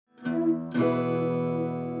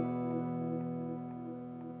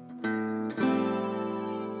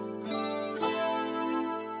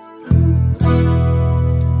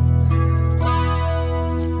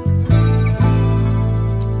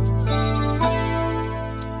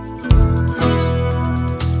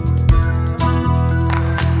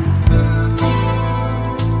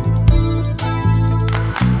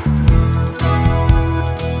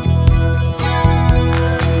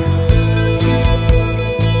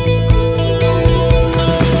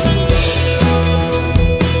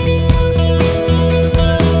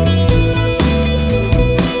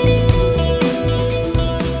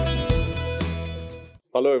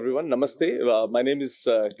Namaste. My name is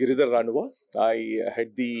Giridhar Ranuva. I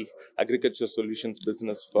head the agriculture solutions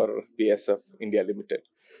business for BASF India Limited.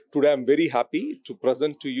 Today, I'm very happy to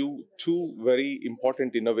present to you two very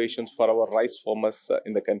important innovations for our rice farmers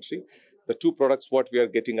in the country. The two products what we are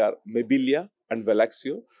getting are Mibelya and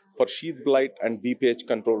Valexio for sheath blight and BPH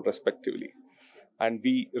control respectively. And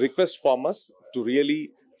we request farmers to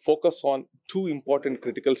really focus on two important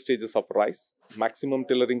critical stages of rice: maximum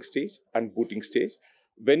tillering stage and booting stage.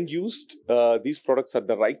 When used, these products at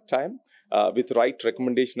the right time, with right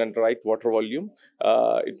recommendation and right water volume,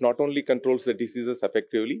 it not only controls the diseases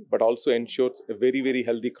effectively, but also ensures a very, very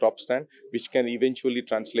healthy crop stand, which can eventually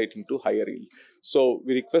translate into higher yield. So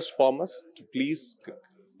we request farmers to please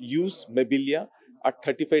use Mibelya at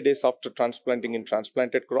 35 days after transplanting in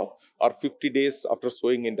transplanted crop or 50 days after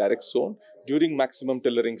sowing in direct sown during maximum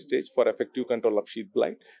tillering stage for effective control of sheath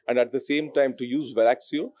blight, and at the same time to use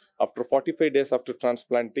Valexio after 45 days after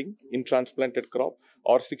transplanting in transplanted crop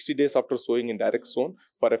or 60 days after sowing in direct sown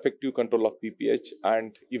for effective control of BPH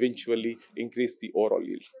and eventually increase the overall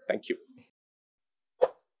yield. Thank you.